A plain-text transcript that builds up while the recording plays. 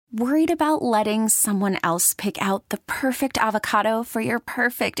Worried about letting someone else pick out the perfect avocado for your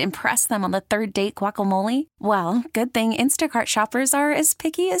perfect impress them on the third date guacamole? Well, good thing Instacart shoppers are as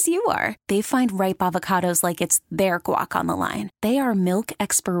picky as you are. They find ripe avocados like it's their guac on the line. They are milk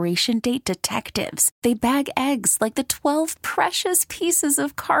expiration date detectives. They bag eggs like the 12 precious pieces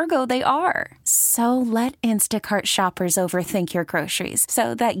of cargo they are. So let Instacart shoppers overthink your groceries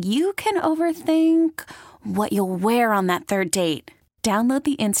so that you can overthink what you'll wear on that third date. Download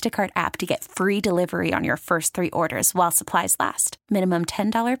the Instacart app to get free delivery on your first 3 orders while supplies last. Minimum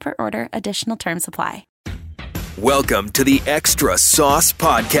 $10 per order. Additional terms apply. Welcome to the Extra Sauce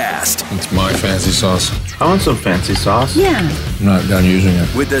Podcast. It's my fancy sauce. I want some fancy sauce. Yeah. I'm not done using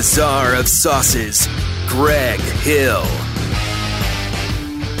it. With the czar of sauces, Greg Hill.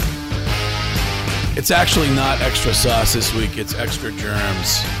 It's actually not extra sauce this week. It's extra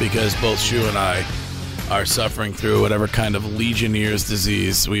germs because both Shu and I are suffering through whatever kind of Legionnaire's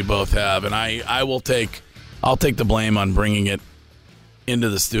disease we both have, and I'll take the blame on bringing it into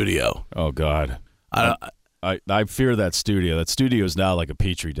the studio. Oh God, I fear that studio. That studio is now like a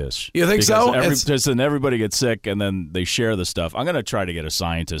petri dish. You think so? And everybody gets sick, and then they share the stuff. I'm gonna try to get a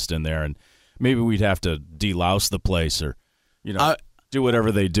scientist in there, and maybe we'd have to delouse the place, or do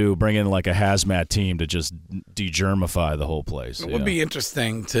whatever they do. Bring in like a hazmat team to just degermify the whole place. It would be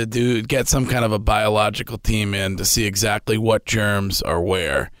interesting to get some kind of a biological team in to see exactly what germs are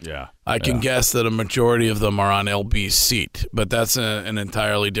where. Yeah. I can guess that a majority of them are on LB's seat, but that's an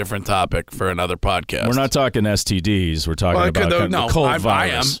entirely different topic for another podcast. We're not talking STDs. We're talking about the cold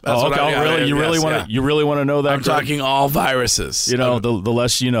virus. I am. Really? You really want to know that? I'm talking all viruses. The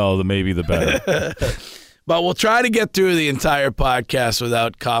less you know, the maybe the better. But we'll try to get through the entire podcast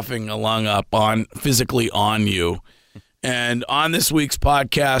without coughing a lung up physically on you. And on this week's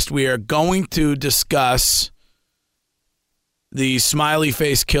podcast, we are going to discuss the Smiley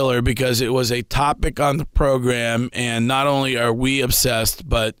Face Killer because it was a topic on the program, and not only are we obsessed,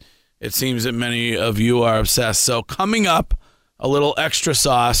 but it seems that many of you are obsessed. So coming up, a little extra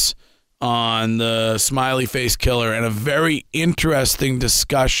sauce on the Smiley Face Killer and a very interesting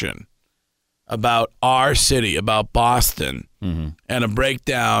discussion about our city, about Boston, and a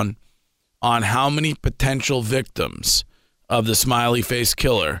breakdown on how many potential victims of the Smiley Face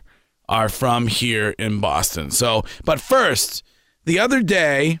Killer are from here in Boston. So, but first, the other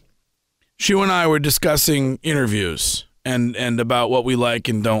day, Shu and I were discussing interviews and about what we like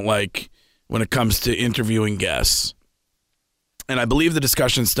and don't like when it comes to interviewing guests. And I believe the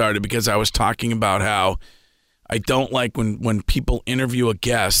discussion started because I was talking about how I don't like when people interview a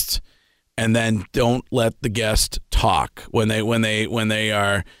guest and then don't let the guest talk when they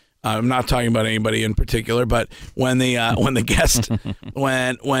are. I'm not talking about anybody in particular, but when the guest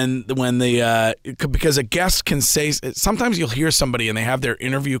because a guest can say, sometimes you'll hear somebody and they have their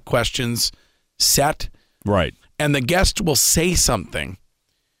interview questions set, right, and the guest will say something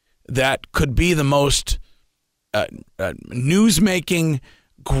that could be the most news-making,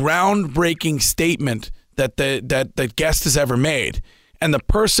 groundbreaking statement that the guest has ever made. And the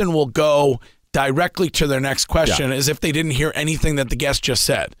person will go directly to their next question as if they didn't hear anything that the guest just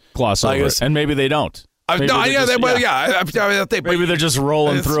said. Gloss over it. And maybe they don't. Maybe they're just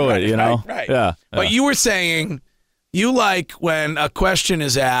rolling through it, Right. Yeah. But you were saying you like when a question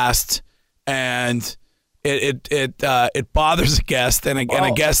is asked and it bothers a guest, and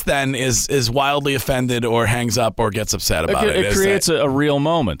a guest then is wildly offended or hangs up or gets upset about it. It creates a real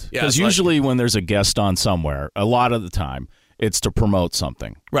moment. Because usually when there's a guest on somewhere, a lot of the time, it's to promote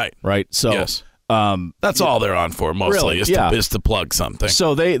something. Right. So yes. That's all they're on for mostly, really, is to plug something.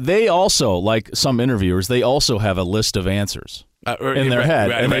 So they also, like some interviewers, they also have a list of answers in their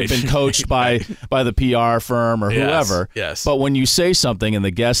head. And they've been coached by the PR firm or whoever. Yes. But when you say something and the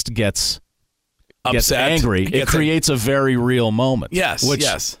guest gets upset, angry, it creates a very real moment. Yes,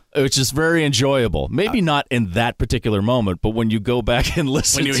 which is very enjoyable. Maybe not in that particular moment, but when you go back and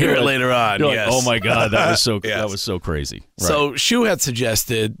listen, when you hear it later on, you're yes. like, oh my God, that was so that was so crazy. Right. So Shu had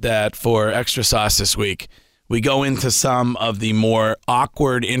suggested that for Extra Sauce this week, we go into some of the more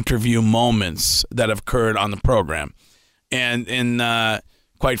awkward interview moments that have occurred on the program, and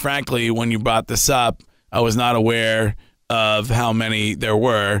quite frankly, when you brought this up, I was not aware of how many there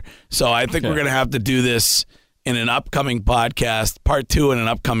were. So I think we're going to have to do this in an upcoming podcast, part 2 in an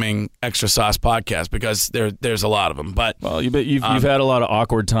upcoming Extra Sauce podcast, because there's a lot of them. But you've had a lot of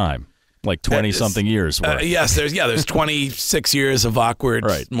awkward time, like 20-something years worth. Yes, there's 26 years of awkward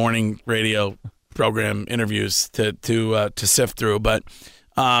morning radio program interviews to sift through. But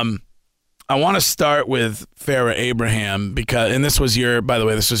I want to start with Farrah Abraham by the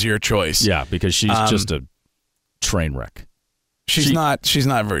way, this was your choice. Yeah, because she's just a train wreck. she's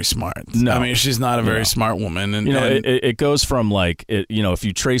not very smart. No. I mean, she's not a very smart woman. And it goes from like if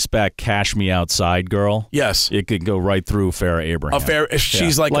you trace back "Cash Me Outside" girl, yes, it could go right through Farrah Abraham.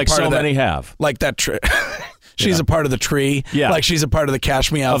 She's like a part so of that, many have like that. She's a part of the tree. Yeah, like she's a part of the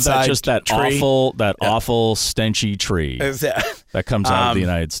 "Cash Me Outside" that tree. awful stenchy tree that comes out of the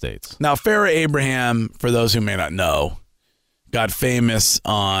United States. Now, Farrah Abraham, for those who may not know, got famous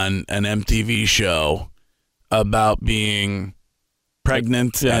on an MTV show about being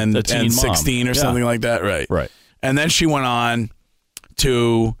pregnant and 16 or something like that. Right. And then she went on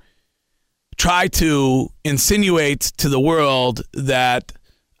to try to insinuate to the world that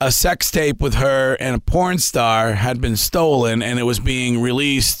a sex tape with her and a porn star had been stolen and it was being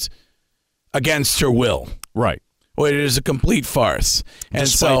released against her will. Right. Well, it is a complete farce. And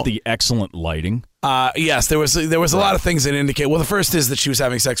despite the excellent lighting. Yes, there was a lot of things that indicate. Well, the first is that she was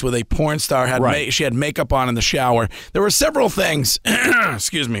having sex with a porn star. She had makeup on in the shower. There were several things.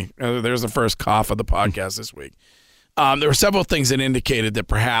 Excuse me. There's the first cough of the podcast this week. There were several things that indicated that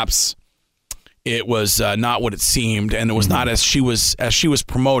perhaps it was not what it seemed, and it was not as she was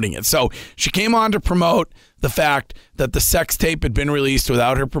promoting it. So she came on to promote the fact that the sex tape had been released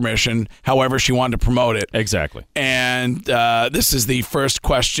without her permission. However, she wanted to promote it. Exactly. And this is the first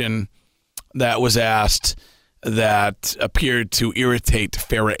question that was asked that appeared to irritate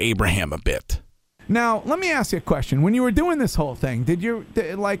Farrah Abraham a bit. Now, let me ask you a question. When you were doing this whole thing,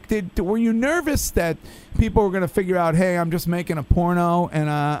 were you nervous that people were going to figure out, hey, I'm just making a porno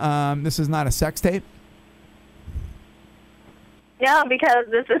and this is not a sex tape? No, because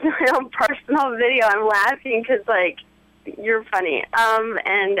this is my own personal video. I'm laughing because, you're funny.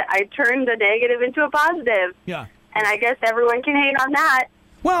 And I turned the negative into a positive. Yeah. And I guess everyone can hate on that.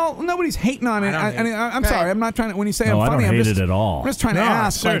 Well, nobody's hating on it. I'm sorry. I'm not trying to. When you say I'm funny, I don't hate it at all. I'm just trying to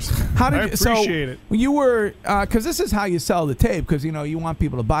ask. How did I appreciate it. You were because this is how you sell the tape because you want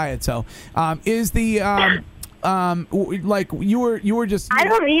people to buy it. So is the you were just. I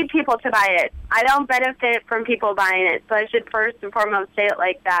don't need people to buy it. I don't benefit from people buying it. So I should first and foremost say it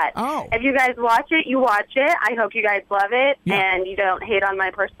like that. Oh. If you guys watch it, you watch it. I hope you guys love it and you don't hate on my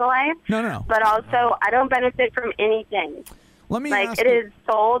personal life. No. But also, I don't benefit from anything. Let me ask it is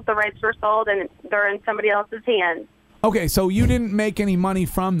sold, the rights were sold, and they're in somebody else's hands. Okay, so you didn't make any money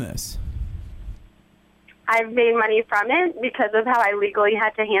from this? I've made money from it because of how I legally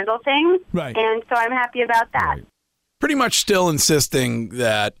had to handle things. Right. And so I'm happy about that. Right. Pretty much still insisting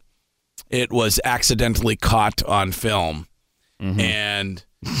that it was accidentally caught on film. And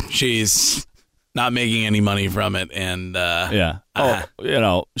she's not making any money from it. And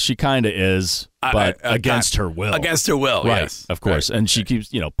she kind of is, but against her will. Against her will, right, yes. Of course. Right. And she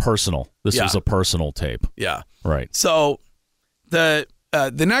keeps, personal. This was a personal tape. Yeah. Right. So the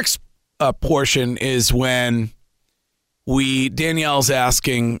next portion is when Danielle's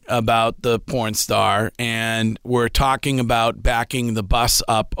asking about the porn star, and we're talking about backing the bus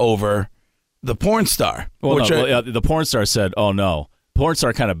up over the porn star. Well, the porn star said, "Oh no." Porn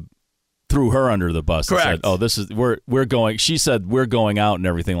star kind of threw her under the bus. Correct. And said, "Oh, this is we're going." She said, "We're going out" and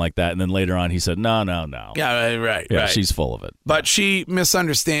everything like that. And then later on, he said, "No." Yeah, right. Yeah, she's full of it. But she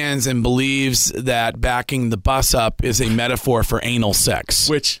misunderstands and believes that backing the bus up is a metaphor for anal sex,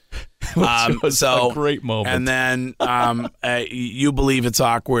 which was a great moment. And then you believe it's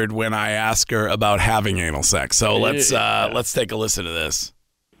awkward when I ask her about having anal sex. So let's take a listen to this.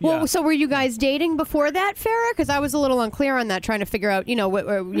 Well, so were you guys dating before that, Farrah? Because I was a little unclear on that, trying to figure out, were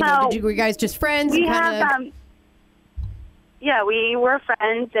you guys just friends? We we were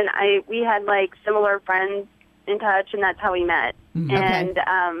friends, and we had similar friends in touch, and that's how we met. And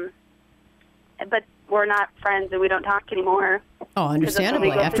but we're not friends, and we don't talk anymore. Oh,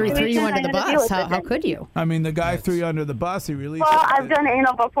 understandably. After he threw you under the bus, how could you? I mean, the guy threw you under the bus. He released. Well, I've done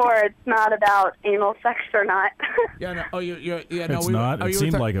anal before. It's not about anal sex or not. Yeah, no. Oh, no. It's not. It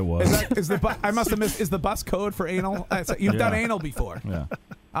seemed like it was. Is I must have missed. Is the bus code for anal? You've done anal before. Yeah.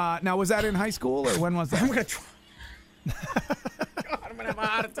 Now, was that in high school or when was that? I'm gonna try. God, I'm gonna have a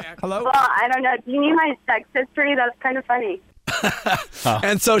heart attack. Hello. Well, I don't know. Do you need my sex history? That's kind of funny.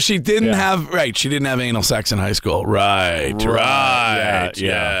 And so she didn't have anal sex in high school. Right. Yeah.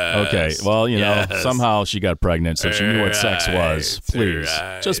 Yes. Okay. Well, somehow she got pregnant, so she knew what sex was. Please.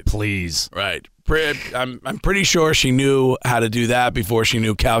 Right. Just please. Right. I'm pretty sure she knew how to do that before she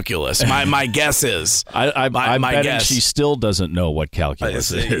knew calculus. My guess is. I'm betting she still doesn't know what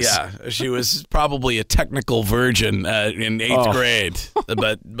calculus is. Yeah. She was probably a technical virgin in 8th grade.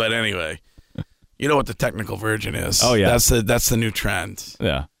 But anyway. You know what the technical virgin is. Oh, yeah. That's the new trend.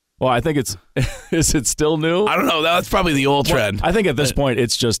 Yeah. Well, I think it's. Is it still new? I don't know. That's probably the old trend. I think at this point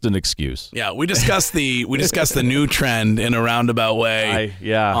it's just an excuse. Yeah, we discussed the new trend in a roundabout way.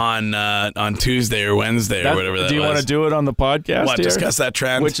 On Tuesday or Wednesday or whatever that was. Do you want to do it on the podcast? What, here? discuss that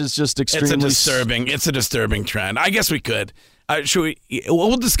trend? Which is just extremely It's a disturbing trend. I guess we could. Should we?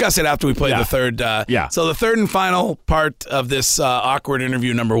 We'll discuss it after we play the third. So the third and final part of this awkward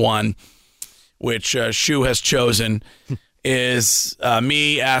interview number 1, which Shu has chosen, is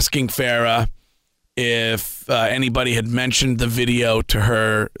me asking Farrah if anybody had mentioned the video to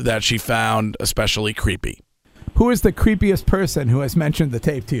her that she found especially creepy. Who is the creepiest person who has mentioned the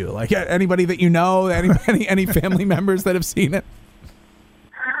tape to you? Like anybody that you know, any family members that have seen it?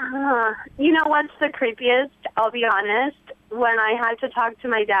 You know what's the creepiest? I'll be honest. When I had to talk to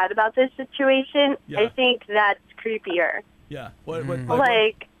my dad about this situation, I think that's creepier. Yeah.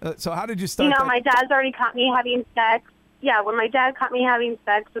 So how did you start? You know, my dad's already caught me having sex. Yeah, when my dad caught me having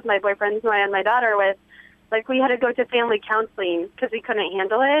sex with my boyfriends who I had my daughter with, like, we had to go to family counseling because we couldn't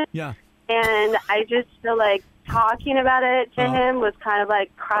handle it. Yeah. And I just feel like talking about it to him was kind of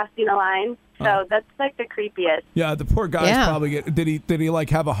like crossing a line. So that's like the creepiest. Yeah, the poor guy's probably did he like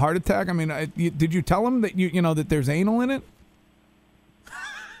have a heart attack? I mean, did you tell him that you know that there's anal in it?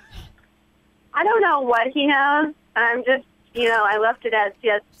 I don't know what he knows. I'm just, I left it as,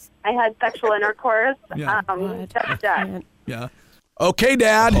 yes, I had sexual intercourse. Yeah. That's that. Yeah. Okay,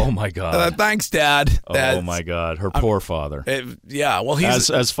 Dad. Oh, my God. Thanks, Dad. Oh, my God. Her poor father. Well, he's...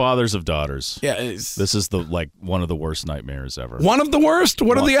 As fathers of daughters. Yeah. This is one of the worst nightmares ever. One of the worst?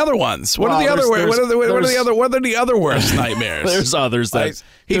 What are the other ones? What are the other worst nightmares? There's others that...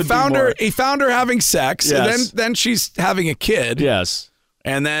 He found her having sex, yes. and then she's having a kid. Yes.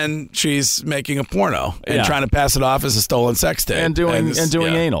 And then she's making a porno and trying to pass it off as a stolen sex tape. And doing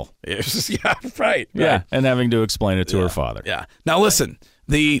anal. Yeah, right. Yeah, and having to explain it to her father. Yeah. Now listen,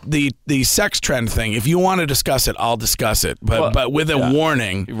 the sex trend thing, if you want to discuss it, I'll discuss it. But with a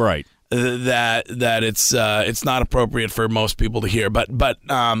warning. Right. That it's not appropriate for most people to hear. But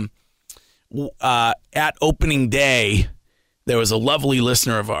at opening day, there was a lovely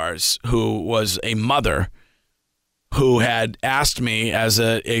listener of ours who was a mother who had asked me as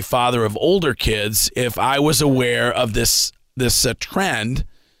a father of older kids if I was aware of this trend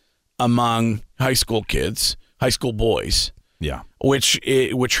among high school kids, high school boys. Yeah.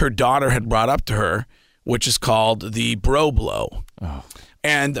 Which her daughter had brought up to her, which is called the bro blow. Oh.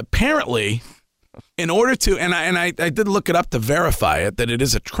 And apparently, in order to, and I did look it up to verify it, that it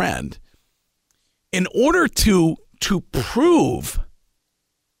is a trend, in order to prove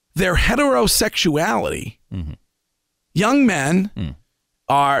their heterosexuality, young men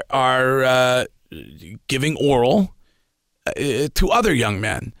are giving oral to other young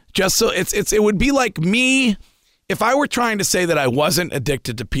men. Just so it would be like me if I were trying to say that I wasn't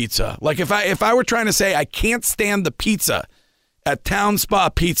addicted to pizza. Like if I were trying to say I can't stand the pizza at Town Spa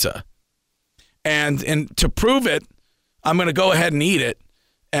Pizza, and to prove it, I'm going to go ahead and eat it.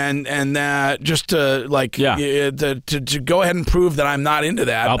 And just to to go ahead and prove that I'm not into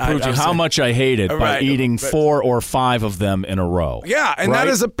that. I'll prove to you how much I hate it by eating 4 or 5 of them in a row. Yeah, and that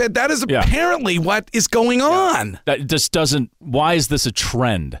is apparently what is going on. That just doesn't. Why is this a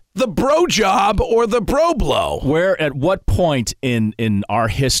trend? The bro job or the bro blow? At what point in our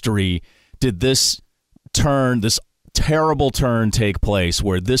history did this terrible turn take place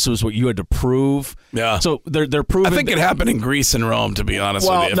where this was what you had to prove? Yeah. So they're proving. I think it happened in Greece and Rome, to be honest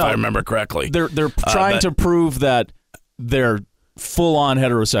with you, if I remember correctly. They're trying to prove that they're full on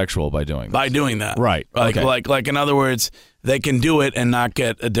heterosexual by doing this. By doing that, right? Like in other words, they can do it and not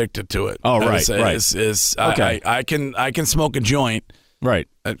get addicted to it. Oh, right. Okay. I can smoke a joint. Right.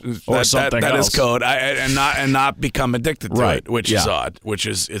 Or something else. That is code. And not become addicted to it, which is odd.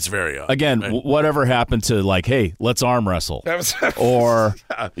 It's very odd. Again, whatever happened to hey, let's arm wrestle, or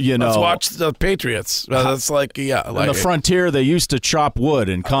let's watch the Patriots. That's like in the frontier, they used to chop wood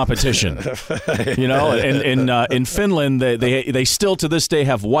in competition. In Finland, they still to this day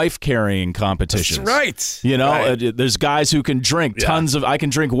have wife carrying competitions. That's right. Right. There's guys who can drink tons of. I can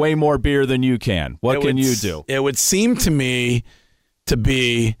drink way more beer than you can. What can you do? It would seem to me to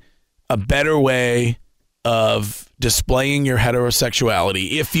be a better way of displaying your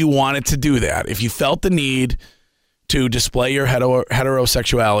heterosexuality if you wanted to do that. If you felt the need to display your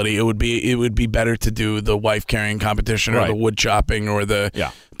heterosexualty, it would be better to do the wife carrying competition or the wood chopping or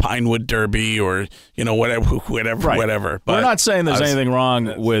the pine wood derby or whatever. But we're not saying there's anything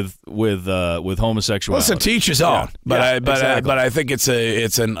wrong with homosexuality. Listen, to each his own. But I think it's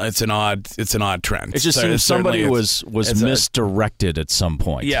an odd trend. It just seems somebody was misdirected at some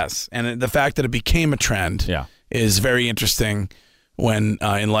point. Yes, and the fact that it became a trend is very interesting when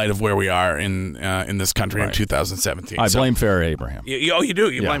in light of where we are in this country in 2017. I blame Farrah Abraham. You do.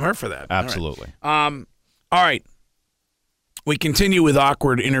 You blame her for that. Absolutely. All right. We continue with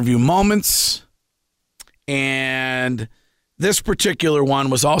awkward interview moments. And this particular one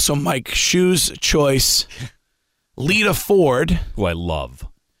was also Mike Shue's choice. Lita Ford, who I love,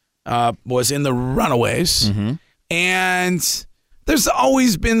 was in the Runaways. Mm-hmm. And there's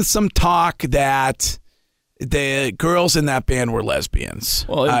always been some talk that the girls in that band were lesbians.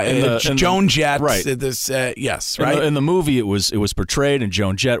 Well, Joan Jett, right? Yes, right. In the movie, it was portrayed, and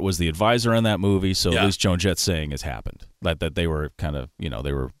Joan Jett was the advisor on that movie. So at least Joan Jett's saying has happened that they were kind of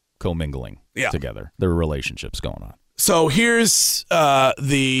they were commingling together. There were relationships going on. So here's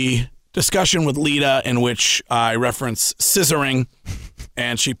the discussion with Lita in which I reference scissoring,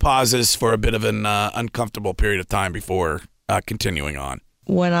 and she pauses for a bit of an uncomfortable period of time before continuing on.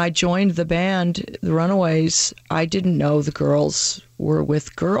 When I joined the band, the Runaways, I didn't know the girls were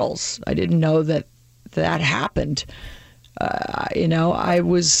with girls. I didn't know that happened. I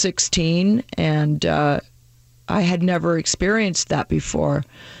was 16, and I had never experienced that before.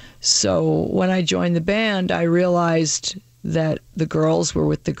 So when I joined the band, I realized that the girls were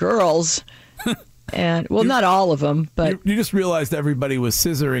with the girls. And not all of them, but you just realized everybody was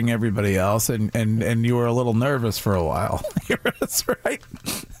scissoring everybody else, and you were a little nervous for a while. That's right.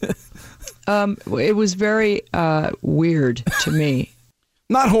 It was very weird to me.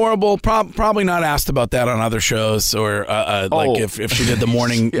 Not horrible. Probably not asked about that on other shows, or like if she did the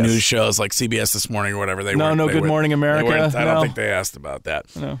morning news shows like CBS This Morning or whatever. Good Morning America. I don't think they asked about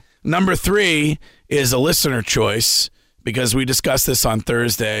that. No. Number 3 is a listener choice because we discussed this on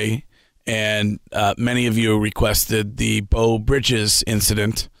Thursday. And many of you requested the Beau Bridges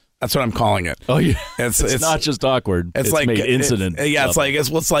incident. That's what I'm calling it. Oh yeah, it's not just awkward. It's like made incident.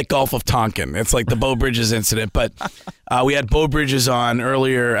 It's like Gulf of Tonkin. It's like the Beau Bridges incident. But we had Beau Bridges on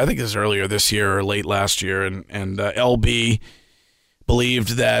earlier. I think it was earlier this year or late last year, and LB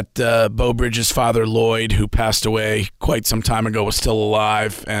believed that Beau Bridges' father Lloyd, who passed away quite some time ago, was still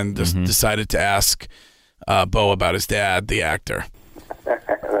alive, and decided to ask Beau about his dad, the actor.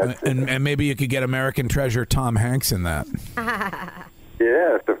 And maybe you could get American treasure Tom Hanks in that.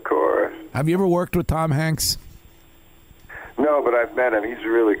 Yes, of course. Have you ever worked with Tom Hanks? No, but I've met him. He's a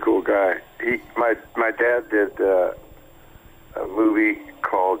really cool guy. My dad did a movie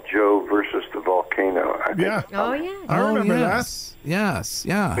called Joe versus the Volcano. I remember that. Yes.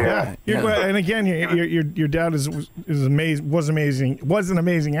 Yeah. And again, your dad was an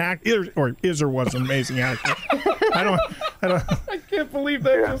amazing actor, or was an amazing actor. I can't believe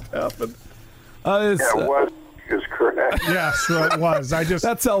that just happened. It was correct. Yes, it was.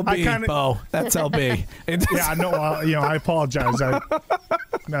 That's LB, Beau. That's LB. Yeah, no, I apologize. I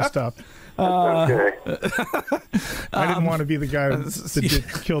messed up. Okay. I didn't want to be the guy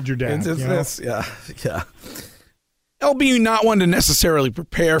that killed your dad. Yeah. LB not one to necessarily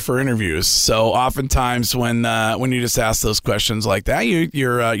prepare for interviews, so oftentimes when you just ask those questions like that,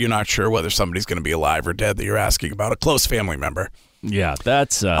 you're not sure whether somebody's going to be alive or dead that you're asking about, a close family member. Yeah,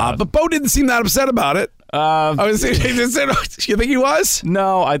 that's. But Beau didn't seem that upset about it. You think he was?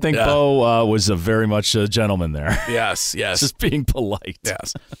 No, I think Beau was very much a gentleman there. Yes. Just being polite.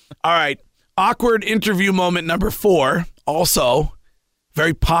 Yes. All right. Awkward interview moment number 4, also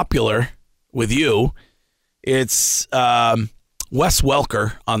very popular with you. It's Wes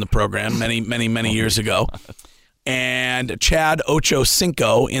Welker on the program many years ago, and Chad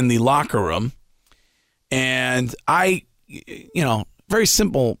Ochocinco in the locker room. And I, very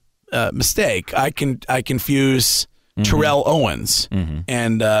simple mistake. I confuse Terrell Owens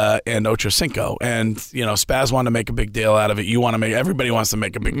and Ochocinco, and Spaz wanted to make a big deal out of it. Everybody wants to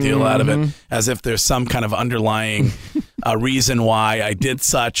make a big deal out of it, as if there's some kind of underlying reason why I did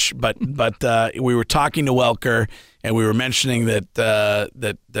such. But we were talking to Welker, and we were mentioning that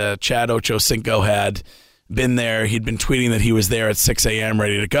Chad Ochocinco had been there. He'd been tweeting that he was there at 6 a.m.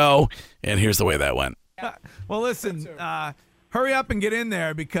 ready to go, and here's the way that went. Well, listen. Hurry up and get in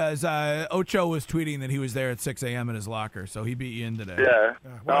there because Ocho was tweeting that he was there at 6 a.m. in his locker, so he beat you in today. Yeah,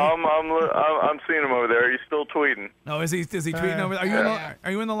 I'm seeing him over there. He's still tweeting. Oh, is he tweeting over there?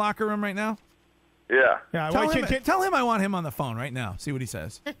 Are you in the locker room right now? Yeah. Tell him I want him on the phone right now. See what he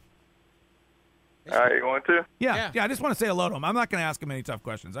says. All right, you want to? Yeah. I just want to say hello to him. I'm not going to ask him any tough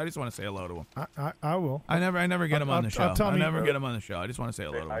questions. I just want to say hello to him. I will. I never get him on the show. Get him on the show. I just want to say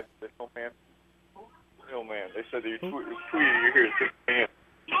hello to him. Oh man, they said that you tweeted you're here at 6 a.m.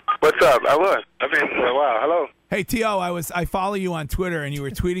 What's up? I was. I've been for a while. Hello. Hey T.O., I follow you on Twitter, and you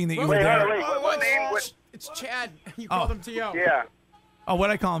were tweeting that you were there. What name? It's Chad. You called him T.O. Yeah. Oh, what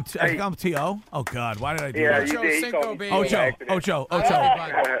I call him? I call him T.O.? Oh, God. Why did I do that? you did. Ocho.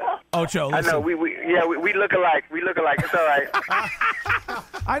 Ocho, listen. I know. We look alike. It's all right.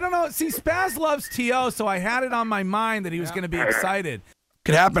 I don't know. See, Spaz loves T.O., so I had it on my mind that he was going to be excited.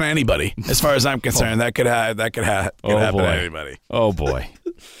 Could happen to anybody, as far as I'm concerned. That could happen to anybody. Oh, boy.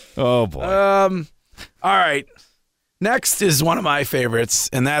 Oh, boy. All right. Next is one of my favorites,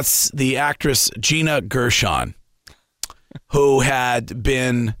 and that's the actress Gina Gershon, who had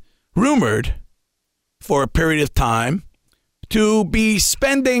been rumored for a period of time to be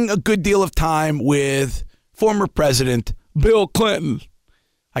spending a good deal of time with former President Bill Clinton.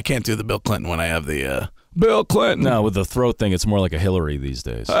 I can't do the Bill Clinton when I have the Bill Clinton. No, with the throat thing, it's more like a Hillary these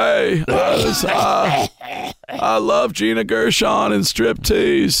days. Hey, I love Gina Gershon and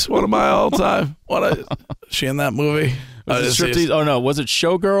Striptease. One of my all-time. She in that movie? Striptease? Oh, no. Was it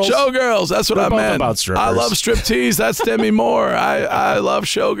Showgirls? Showgirls. That's what I meant. About strippers. I love Striptease. That's Demi Moore. I love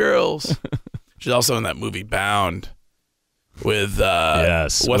Showgirls. She's also in that movie Bound with,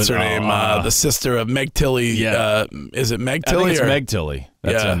 what's her name? The sister of Meg Tilly. Yeah. Is it Meg Tilly? I think it's Meg Tilly.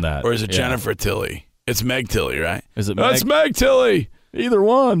 That's in that. Or is it Jennifer Tilly? It's Meg Tilly, right? Is it That's Meg Tilly. Either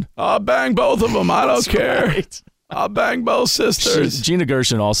one. I'll bang both of them. I don't care. Right. I'll bang both sisters. Gina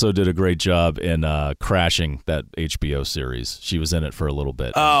Gershon also did a great job in Crashing, that HBO series. She was in it for a little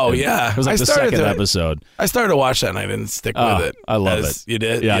bit. Oh, yeah. It was like the second episode. I started to watch that and I didn't stick with it. I love it. You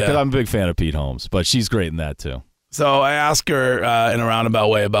did? Yeah, because I'm a big fan of Pete Holmes, but she's great in that too. So I asked her in a roundabout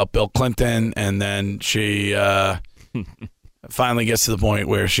way about Bill Clinton, and then she finally gets to the point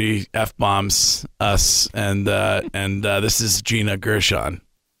where she F-bombs us, and this is Gina Gershon.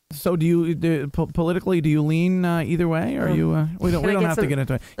 So politically, do you lean either way, or you? We don't have to get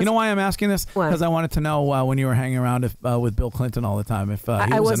into it. You know why I'm asking this? Because I wanted to know when you were hanging around with Bill Clinton all the time. If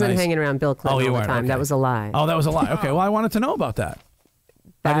I wasn't hanging around Bill Clinton all the time. Okay. That was a lie. Oh, that was a lie. Okay, well, I wanted to know about that.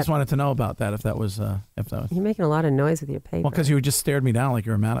 I just wanted to know about that. If that was. You're making a lot of noise with your paper. Well, because you just stared me down like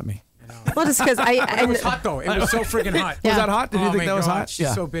you were mad at me. Well, just because it was hot though. It was so freaking hot. Was that hot? Did you think that was hot?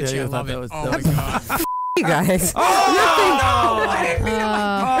 She's so bitchy. I love it. Oh my god. You guys. I'm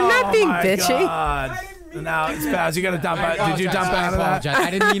not being bitchy. God. Now, Spaz, you got to dump out. Did you dump out of that?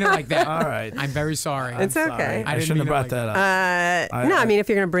 I didn't mean it like that. All right. I'm very sorry. It's okay. I shouldn't have brought that up. No, I mean, if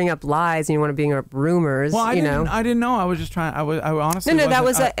you're going to bring up lies and you want to bring up rumors, I didn't know. I was just trying. I honestly. No, that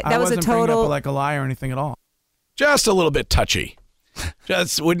was a total like a lie or anything at all. Just a little bit touchy.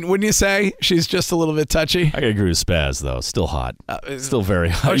 Just wouldn't you say she's just a little bit touchy? I agree with Spaz though. Still hot. Still very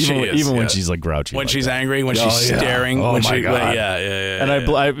hot. Even when she's like grouchy. When she's angry. When she's staring. Oh when my God. Yeah. And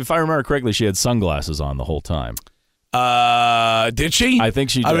if I remember correctly, she had sunglasses on the whole time. Did she? I think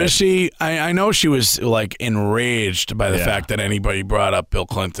she did. I know she was like enraged by the fact that anybody brought up Bill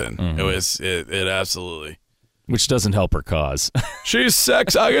Clinton. Mm-hmm. It absolutely. Which doesn't help her cause. She's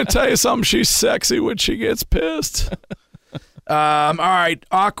sexy. I gotta tell you something. She's sexy when she gets pissed. All right.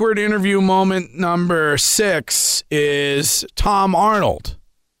 Awkward interview moment number 6 is Tom Arnold.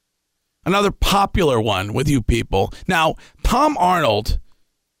 Another popular one with you people. Now, Tom Arnold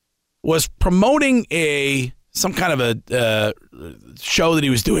was promoting some kind of a show that he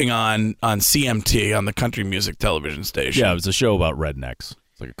was doing on CMT, on the country music television station. Yeah, it was a show about rednecks.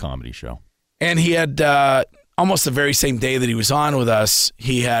 It's like a comedy show. And he had almost the very same day that he was on with us,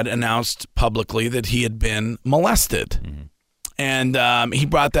 he had announced publicly that he had been molested. Mm-hmm. And he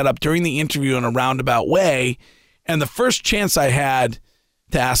brought that up during the interview in a roundabout way. And the first chance I had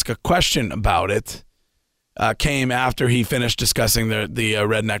to ask a question about it came after he finished discussing the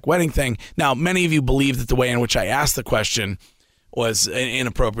redneck wedding thing. Now, many of you believe that the way in which I asked the question was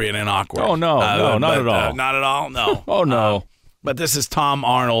inappropriate and awkward. Oh, no, not at all. Not at all? No. Oh, no. But this is Tom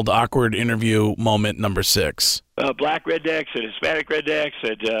Arnold, awkward interview moment number 6. Black rednecks and Hispanic rednecks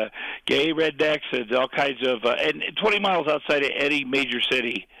and gay rednecks and all kinds of and 20 miles outside of any major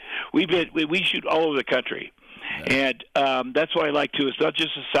city. We shoot all over the country, and that's what I like too. It's not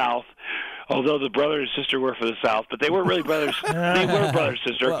just the South, although the brother and sister were for the South, but they weren't really brothers. They were brother and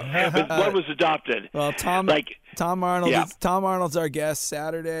sister. But one was adopted. Well, Tom Arnold. Yeah. Tom Arnold's our guest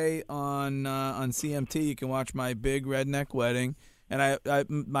Saturday on CMT. You can watch my big redneck wedding. And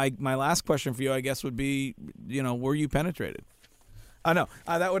my last question for you, I guess, would be, were you penetrated? No,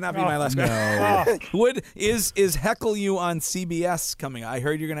 that would not be my last question. No. Is Heckle You on CBS coming? I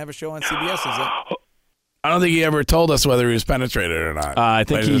heard you're going to have a show on CBS. Is it? I don't think he ever told us whether he was penetrated or not. I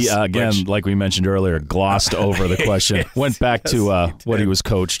think he, like we mentioned earlier, glossed over the question. Went back to what he was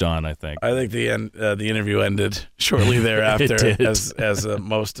coached on, I think. I think the interview ended shortly thereafter, as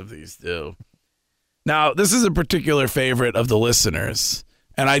most of these do. Now, this is a particular favorite of the listeners,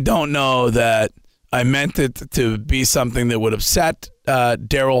 and I don't know that I meant it to be something that would upset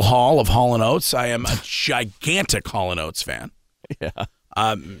Daryl Hall of Hall & Oates. I am a gigantic Hall & Oates fan. Yeah.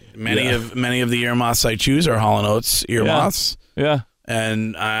 Many of the ear moths I choose are Hall & Oates ear moths. Yeah.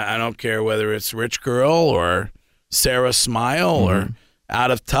 And I don't care whether it's Rich Girl or Sarah Smile or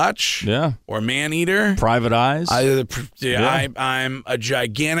Out of Touch or Man Eater. Private Eyes. I'm a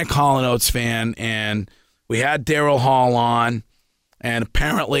gigantic Hall & Oates fan, and we had Daryl Hall on, and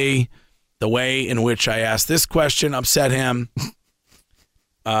apparently the way in which I asked this question upset him.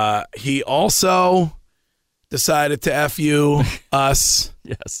 He also decided to F you, us.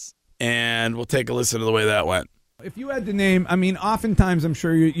 Yes. And we'll take a listen to the way that went. If you had to name, I mean, oftentimes I'm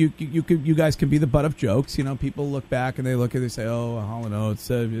sure you guys can be the butt of jokes. You know, people look back and they look and they say, "Oh, Hall & Oates."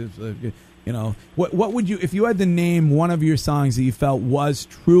 You know, what would you, if you had to name one of your songs that you felt was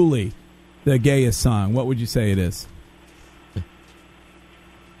truly the gayest song? What would you say it is?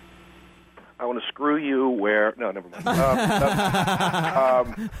 I want to screw you where... No, never mind.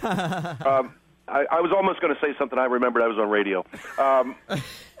 I was almost going to say something I remembered I was on radio. No,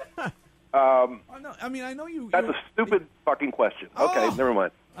 I mean, I know you... That's a stupid fucking question. Okay, never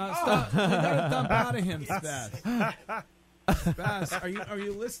mind. Stop. You got to dump out of him, Spaz. Spaz, are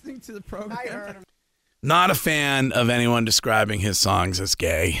you listening to the program? I heard him. Not a fan of anyone describing his songs as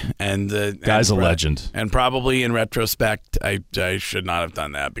gay, and guy's a legend. And probably in retrospect, I should not have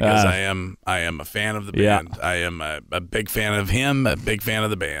done that because I am a fan of the band. I am a big fan of him, a big fan of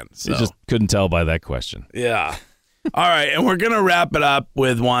the band. So. You just couldn't tell by that question. Yeah. All right, and we're gonna wrap it up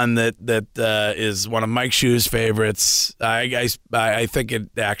with one that is one of Mike Shue's favorites. I think it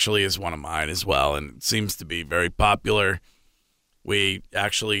actually is one of mine as well, and it seems to be very popular. We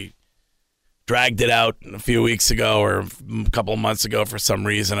actually dragged it out a few weeks ago or a couple of months ago for some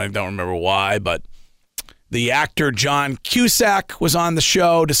reason. I don't remember why, but the actor John Cusack was on the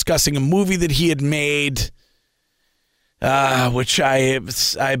show discussing a movie that he had made, which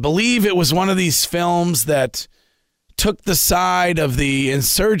I believe it was one of these films that took the side of the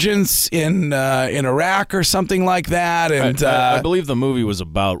insurgents in Iraq or something like that. And I believe the movie was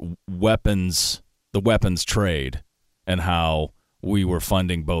about the weapons trade, and how we were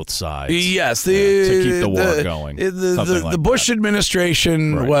funding both sides. Yes, to keep the war going. The Bush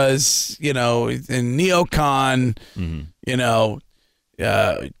administration was, in neocon,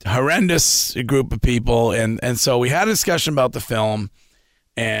 horrendous group of people, and so we had a discussion about the film,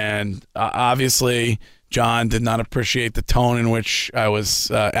 and obviously John did not appreciate the tone in which I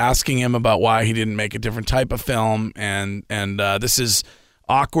was asking him about why he didn't make a different type of film, and this is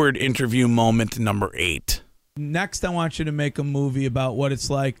awkward interview moment number 8. Next, I want you to make a movie about what it's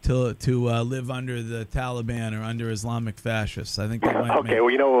like to live under the Taliban or under Islamic fascists. I think that might okay. Well,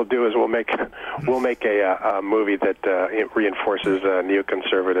 you know what we'll do is we'll make a movie that reinforces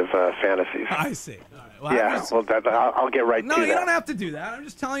neoconservative fantasies. I see. All right. Well, I'll get right to that. No, you don't have to do that. I'm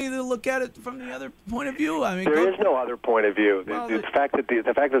just telling you to look at it from the other point of view. I mean, there is no other point of view. Well, the fact that the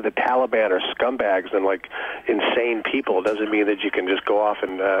Taliban are scumbags and like insane people doesn't mean that you can just go off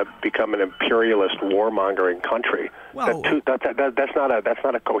and become an imperialist warmongering country. Well, that's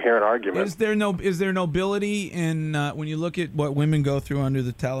not a coherent argument. Is there nobility in when you look at what women go through under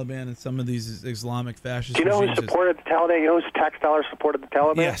the Taliban and some of these Islamic fascist? Do you know who supported the Taliban? You know whose tax dollars supported the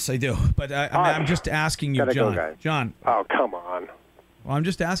Taliban? Yes, I do. But I'm just asking you, John. Go, John. Oh, come on. Well, I'm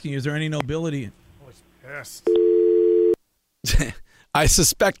just asking you, is there any nobility? Yes. I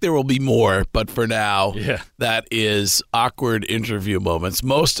suspect there will be more, but for now, that is awkward interview moments,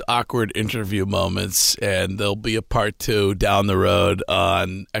 most awkward interview moments, and there'll be a part 2 down the road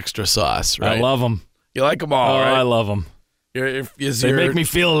on Extra Sauce, right? I love them. You like them all, right? I love them. They make me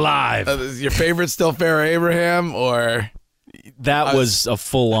feel alive. Is your favorite still Farrah Abraham, or... That was a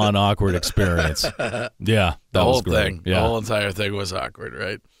full-on awkward experience. Yeah, that was great. Thing. Yeah. The whole entire thing was awkward,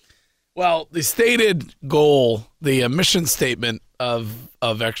 right? Well, the stated goal, the mission statement of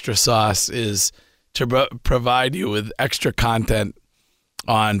Extra Sauce is to provide you with extra content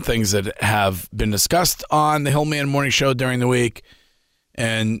on things that have been discussed on the Hillman Morning Show during the week.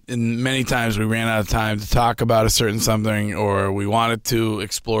 And many times we ran out of time to talk about a certain something, or we wanted to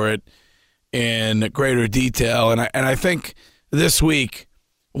explore it in greater detail. And I think this week,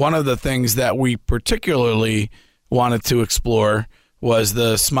 one of the things that we particularly wanted to explore was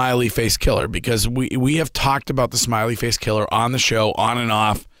the Smiley Face Killer, because we have talked about the Smiley Face Killer on the show on and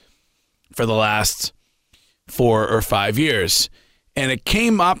off for the last 4 or 5 years. And it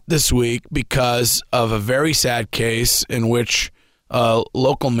came up this week because of a very sad case in which a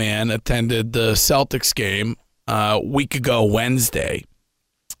local man attended the Celtics game a week ago Wednesday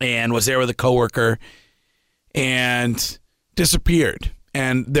and was there with a coworker and disappeared.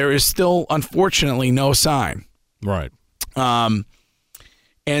 and there is still, unfortunately, no sign. Right.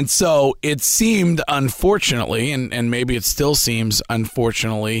 And so it seemed, unfortunately, and maybe it still seems,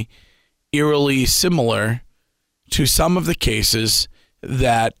 unfortunately, eerily similar to some of the cases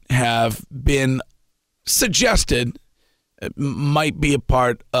that have been suggested might be a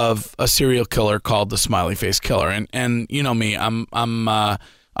part of a serial killer called the Smiley Face Killer. And you know me, I'm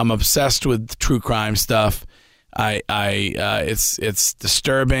obsessed with true crime stuff. It's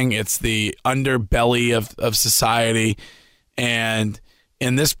disturbing. It's the underbelly of society. And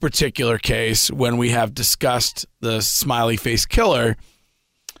in this particular case, when we have discussed the Smiley Face Killer,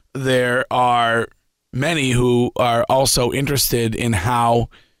 there are many who are also interested in how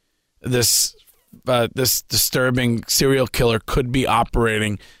this disturbing serial killer could be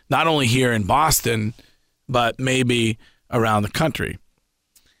operating not only here in Boston, but maybe around the country.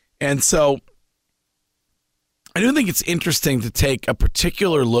 And so I do think it's interesting to take a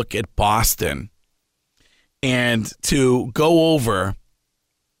particular look at Boston and to go over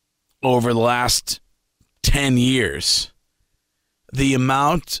the last 10 years, the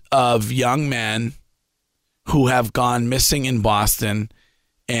amount of young men who have gone missing in Boston,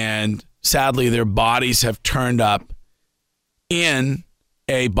 and sadly their bodies have turned up in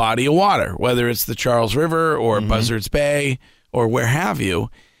a body of water, whether it's the Charles River or Buzzards Bay or where have you.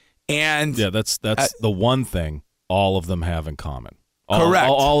 And yeah, that's the one thing all of them have in common. Correct.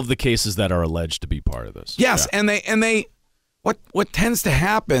 All of the cases that are alleged to be part of this. Yes, yeah. and they what tends to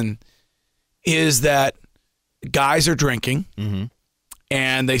happen is that guys are drinking,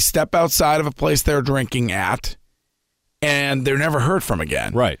 and they step outside of a place they're drinking at, and they're never heard from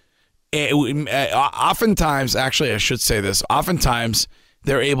again. Right. Oftentimes, actually, I should say this. Oftentimes,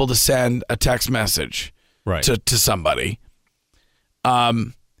 they're able to send a text message to somebody,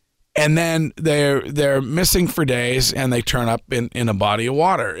 and then they're missing for days, and they turn up in a body of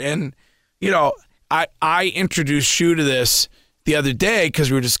water. And you know, I introduced Shu to this the other day because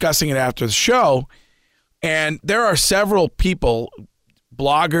we were discussing it after the show, and there are several people,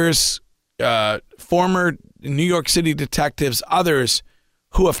 bloggers, former New York City detectives, others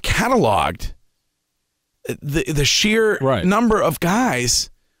who have cataloged the sheer number of guys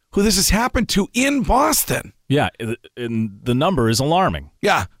who this has happened to in Boston. Yeah, and the number is alarming.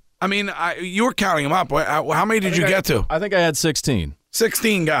 Yeah. I mean, you were counting them up. How many did you get to? I think I had 16.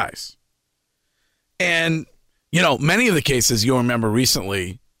 16 guys. And, you know, many of the cases you'll remember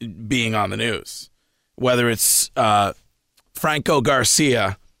recently being on the news, whether it's Franco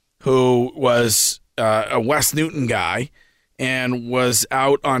Garcia, who was a West Newton guy and was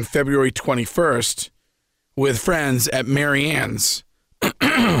out on February 21st with friends at Mary Ann's,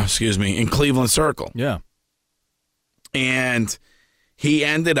 excuse me, in Cleveland Circle. Yeah. And he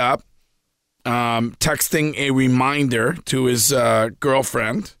ended up texting a reminder to his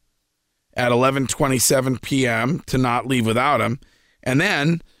girlfriend at 11:27 p.m. to not leave without him. And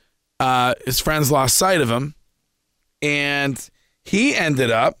then his friends lost sight of him, and he ended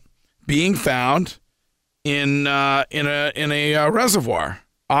up being found in a reservoir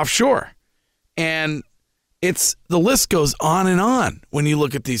offshore. And the list goes on and on when you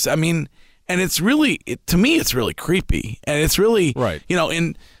look at these. I mean, and it's really, to me, it's really creepy. And it's really, you know,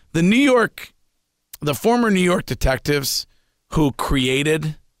 in the former New York detectives who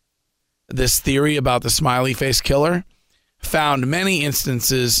created this theory about the Smiley Face Killer found many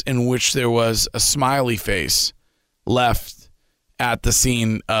instances in which there was a smiley face left at the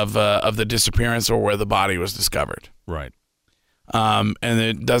scene of the disappearance or where the body was discovered. Right. And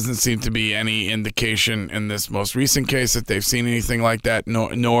there doesn't seem to be any indication in this most recent case that they've seen anything like that,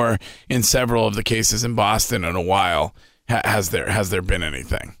 nor in several of the cases in Boston in a while has there been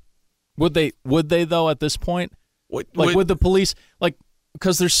anything. Would they though at this point? Would the police,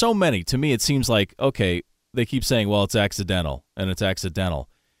 because there's so many, to me it seems like, okay, they keep saying, well, it's accidental and it's accidental.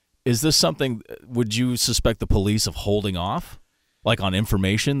 Is this something, would you suspect the police of holding off? Like on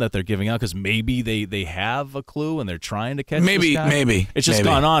information that they're giving out, because maybe they have a clue and they're trying to catch this guy? Maybe. It's just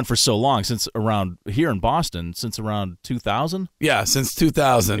gone on for so long, since around here in Boston, since around 2000? Yeah, since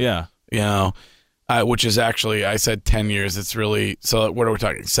 2000. Yeah. You know, which is actually, I said 10 years. It's really, so what are we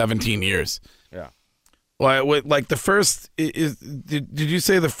talking, 17 years? Yeah. Well, like the first, did you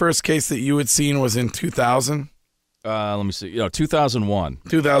say the first case that you had seen was in 2000? Let me see. 2001.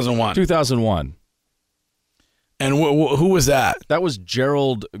 2001. 2001. And who was that? That was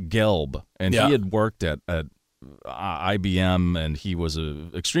Gerald Gelb, and he had worked at IBM, and he was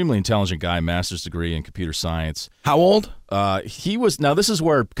an extremely intelligent guy, master's degree in computer science. How old? He was. Now this is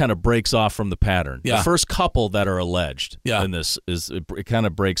where it kind of breaks off from the pattern. Yeah. The first couple that are alleged in this it kind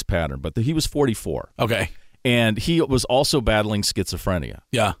of breaks pattern, but he was 44. Okay. And he was also battling schizophrenia.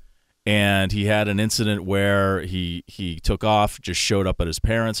 Yeah. And he had an incident where he took off, just showed up at his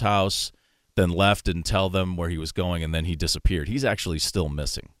parents' house, then left, didn't tell them where he was going, and then he disappeared. He's actually still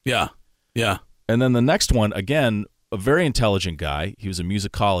missing. Yeah. Yeah. And then the next one, again, a very intelligent guy. He was a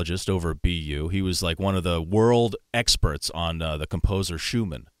musicologist over at BU. He was like one of the world experts on the composer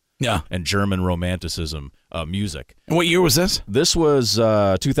Schumann. Yeah. And German Romanticism music. And what year was this? This was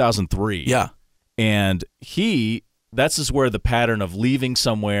 2003. Yeah. And that's just where the pattern of leaving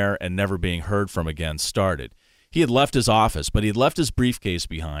somewhere and never being heard from again started. He had left his office, but he had left his briefcase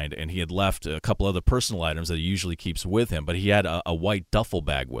behind, and he had left a couple other personal items that he usually keeps with him, but he had a white duffel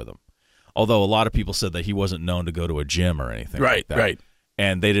bag with him. Although a lot of people said that he wasn't known to go to a gym or anything like that. Right.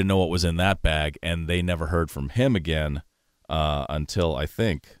 And they didn't know what was in that bag, and they never heard from him again until, I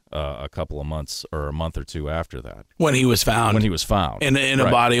think, a couple of months or a month or two after that. When he was found. When he was found. In a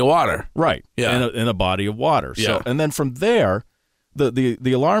body of water. Right. Yeah. In a body of water. Yeah. So, and then from there,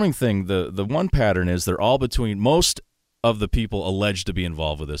 the alarming thing, the one pattern is they're all between, most of the people alleged to be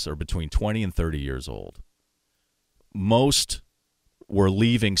involved with this are between 20 and 30 years old. Most were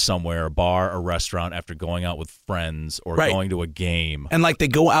leaving somewhere, a bar, a restaurant, after going out with friends or going to a game. And like they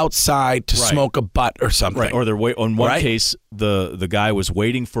go outside to smoke a butt or something. Right. Or they're on one case, the guy was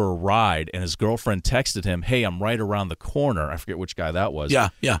waiting for a ride, and his girlfriend texted him, "Hey, I'm right around the corner." I forget which guy that was. Yeah,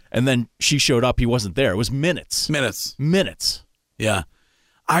 yeah. And then she showed up. He wasn't there. It was minutes. Minutes. Yeah.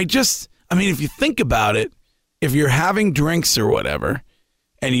 I mean, if you think about it, if you're having drinks or whatever,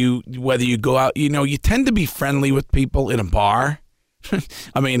 and whether you go out, you tend to be friendly with people in a bar.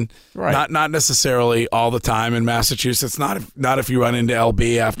 I mean, not necessarily all the time in Massachusetts. Not if you run into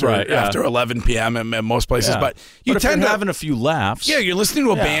LB after 11 p.m. at most places, but you tend to having a few laughs. Yeah, you're listening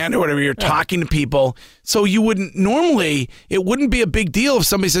to a band or whatever. You're talking to people, so you wouldn't normally. It wouldn't be a big deal if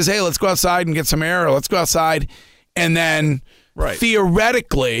somebody says, "Hey, let's go outside and get some air," or "Let's go outside," and then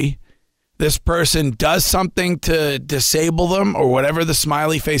theoretically, this person does something to disable them or whatever the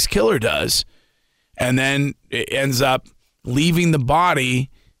Smiley Face Killer does, and then it ends up leaving the body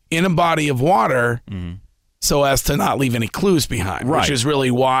in a body of water so as to not leave any clues behind, which is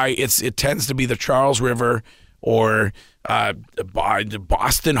really why it tends to be the Charles River or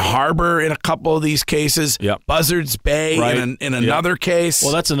Boston Harbor in a couple of these cases, Buzzards Bay in another case.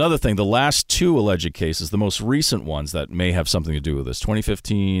 Well, that's another thing. The last two alleged cases, the most recent ones that may have something to do with this,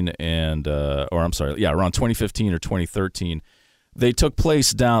 2015 and, around 2015 or 2013, they took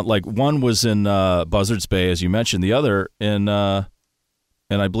place down, like one was in Buzzards Bay, as you mentioned. The other in, and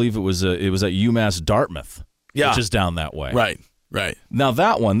I believe it was at UMass Dartmouth, which is down that way. Right. Now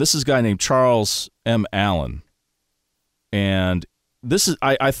that one, this is a guy named Charles M. Allen, and this is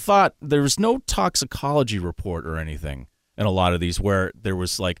I thought there was no toxicology report or anything in a lot of these where there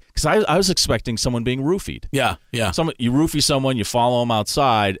was because I was expecting someone being roofied. Yeah. You roofie someone, you follow them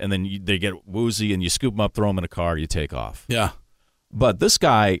outside, and then they get woozy, and you scoop them up, throw them in a car, you take off. Yeah. But this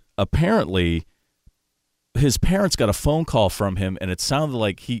guy, apparently, his parents got a phone call from him, and it sounded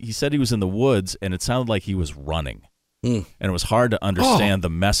like he said he was in the woods, and it sounded like he was running. And it was hard to understand the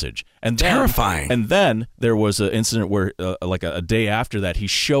message. And terrifying. And then there was an incident where, a day after that, he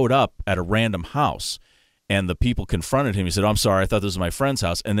showed up at a random house, and the people confronted him. He said, "Oh, I'm sorry, I thought this was my friend's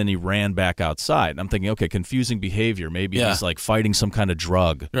house." And then he ran back outside. And I'm thinking, okay, confusing behavior. Maybe he's fighting some kind of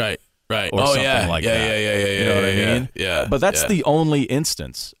drug. Right. Or something like that. Yeah. You know what I mean? Yeah. But that's the only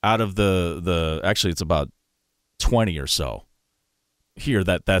instance out of the actually it's about 20 or so here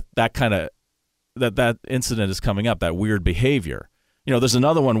that kind of that incident is coming up, that weird behavior. There's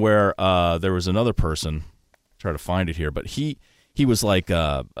another one where there was another person, try to find it here, but he was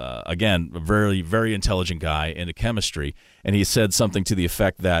again, a very, very intelligent guy into chemistry, and he said something to the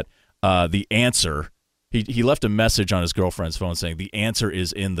effect that the answer. He left a message on his girlfriend's phone saying the answer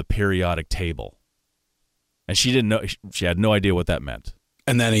is in the periodic table, and she didn't know. She had no idea what that meant.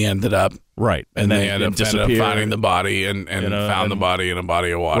 And then he ended up and then they ended up finding the body and found the body in a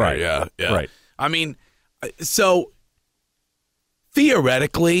body of water. Right. Yeah. Right. I mean, so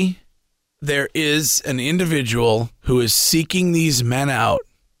theoretically, there is an individual who is seeking these men out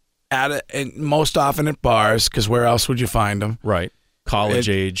and most often at bars, because where else would you find them? Right. College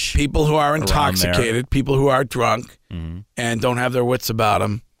age people who are intoxicated, people who are drunk and don't have their wits about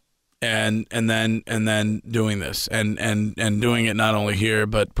them, and then doing this and doing it not only here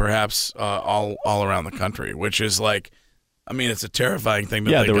but perhaps all around the country, which is it's a terrifying thing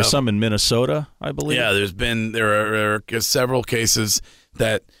to think there were of. some in Minnesota, I believe. Yeah, there are several cases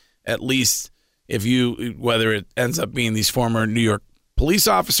that at least whether it ends up being these former New York police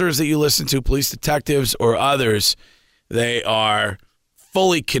officers that you listen to, police detectives or others, they are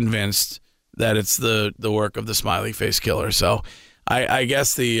fully convinced that it's the work of the Smiley Face Killer. So I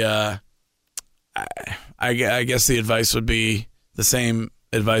guess the I guess the advice would be the same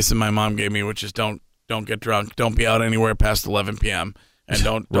advice that my mom gave me, which is don't get drunk, don't be out anywhere past 11 p.m. and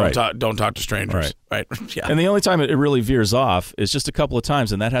don't talk to strangers. Right. Yeah. And the only time it really veers off is just a couple of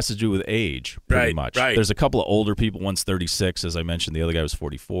times, and that has to do with age, pretty much. Right. There's a couple of older people. One's 36, as I mentioned. The other guy was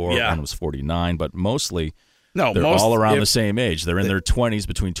 44. Yeah. One was 49. But mostly, they're all around the same age. They're in their 20s,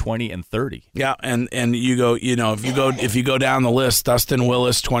 between 20 and 30. Yeah, and you go, if you go down the list, Dustin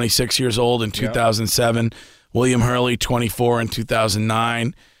Willis, 26 years old in 2007, William Hurley, 24 in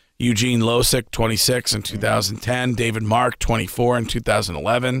 2009. Eugene Losick, 26 in 2010. David Mark, 24 in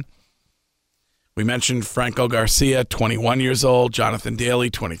 2011. We mentioned Franco Garcia, 21 years old. Jonathan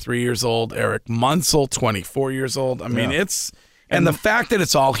Daly, 23 years old. Eric Munsell, 24 years old. I mean, and the fact that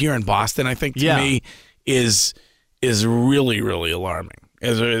it's all here in Boston, I think, to me, is really, really alarming.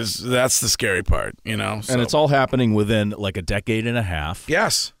 That's the scary part, So. And it's all happening within like a decade and a half.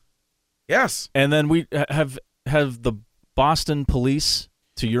 Yes. And then we have the Boston police,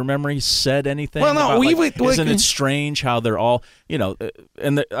 to your memory, said anything? Well, no, about, isn't it strange how they're all,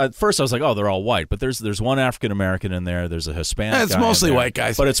 and at first I was like, oh, they're all white, but there's one African American in there, there's a Hispanic guy. It's mostly white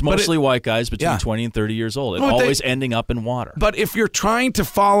guys. But it's mostly white guys between 20 and 30 years old, and always ending up in water. But if you're trying to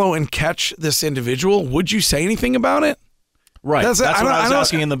follow and catch this individual, would you say anything about it? Right. That's what I was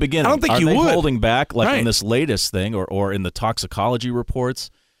asking in the beginning. I don't think you would. Are they holding back, like in this latest thing, or in the toxicology reports?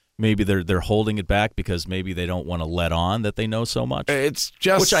 Maybe they're holding it back because maybe they don't want to let on that they know so much. It's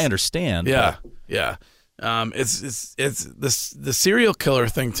just, which I understand. Yeah. It's the serial killer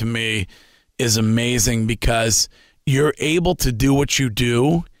thing to me is amazing because you're able to do what you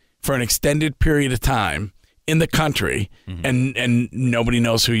do for an extended period of time in the country, and nobody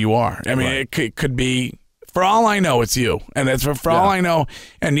knows who you are. I mean, it could be. For all I know, it's you, and it's for all I know,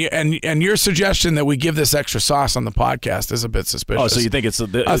 and your suggestion that we give this extra sauce on the podcast is a bit suspicious. Oh, so you think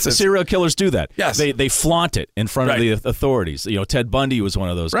the serial killers do that? Yes, they flaunt it in front of the authorities. Ted Bundy was one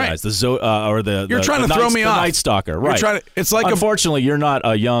of those guys. You're trying to throw me off. The Night Stalker, right? It's like unfortunately, you're not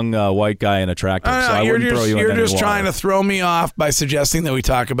a young white guy and attractive, so I wouldn't throw you in any water. You're just trying to throw me off by suggesting that we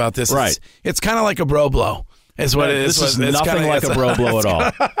talk about this. Right? It's kind of like a bro blow. Is what it is. This is nothing like a bro blow at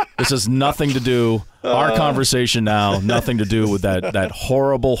all. This has nothing to do. Our conversation now, nothing to do with that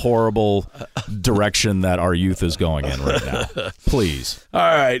horrible direction that our youth is going in right now. Please. All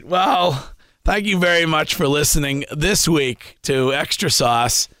right. Well, thank you very much for listening this week to Extra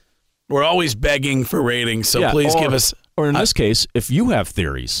Sauce. We're always begging for ratings, so please give us. Or in this case, if you have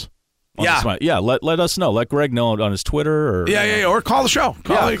theories. Let us know. Let Greg know on his Twitter. Or call the show.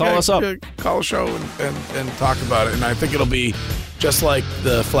 Call us up. Call the show and talk about it. And I think it'll be just like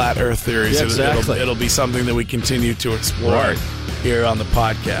the flat Earth theories. Yeah, exactly. It'll be something that we continue to explore here on the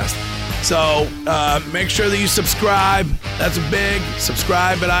podcast. So make sure that you subscribe. That's big.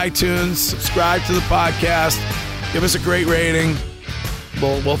 Subscribe at iTunes. Subscribe to the podcast. Give us a great rating.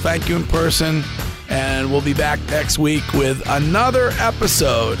 We'll thank you in person. And we'll be back next week with another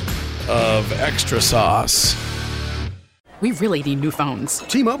episode of Extra Sauce. We really need new phones.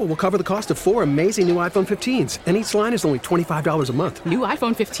 T-Mobile will cover the cost of 4 amazing new iPhone 15s, and each line is only $25 a month. New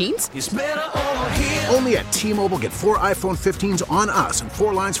iPhone 15s? It's better over here. Only at T-Mobile, get 4 iPhone 15s on us and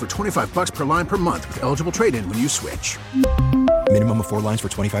 4 lines for $25 per line per month with eligible trade-in when you switch. Minimum of 4 lines for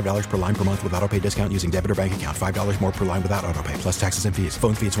 $25 per line per month with autopay discount using debit or bank account. $5 more per line without autopay, plus taxes and fees.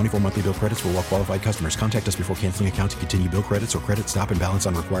 Phone fee at 24 monthly bill credits for well-qualified customers. Contact us before canceling account to continue bill credits or credit stop and balance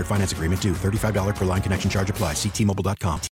on required finance agreement due. $35 per line connection charge applies. See T-Mobile.com.